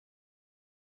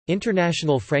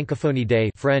International Francophonie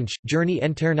Day French, Journée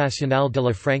internationale de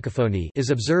la francophonie is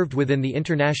observed within the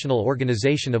International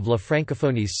Organization of la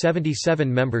Francophonie's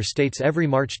 77 member states every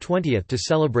March 20 to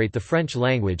celebrate the French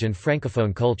language and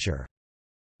francophone culture.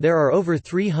 There are over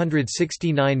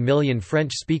 369 million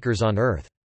French speakers on Earth.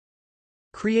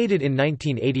 Created in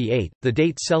 1988, the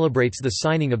date celebrates the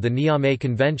signing of the Niamey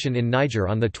Convention in Niger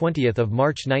on 20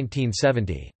 March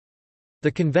 1970.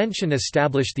 The convention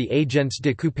established the Agence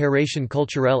de coopération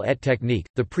culturelle et technique,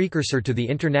 the precursor to the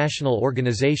International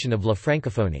Organization of la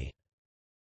Francophonie.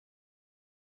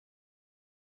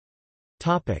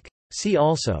 See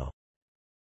also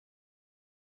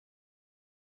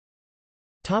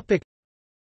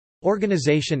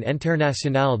Organisation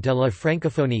internationale de la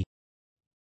francophonie,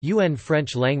 UN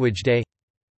French Language Day.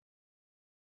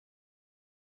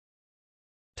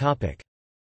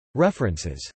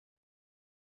 References.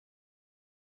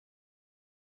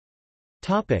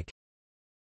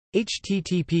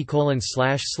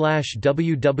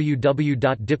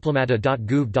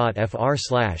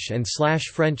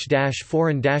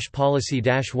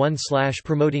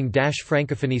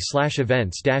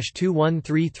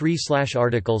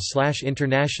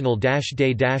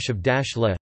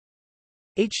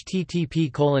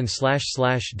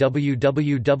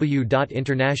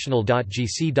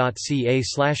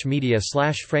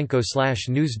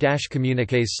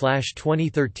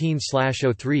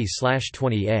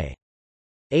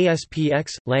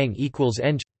 ASPX lang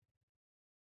 =eng.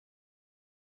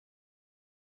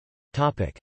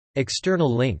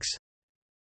 External links.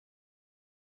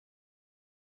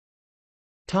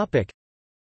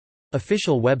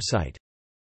 Official website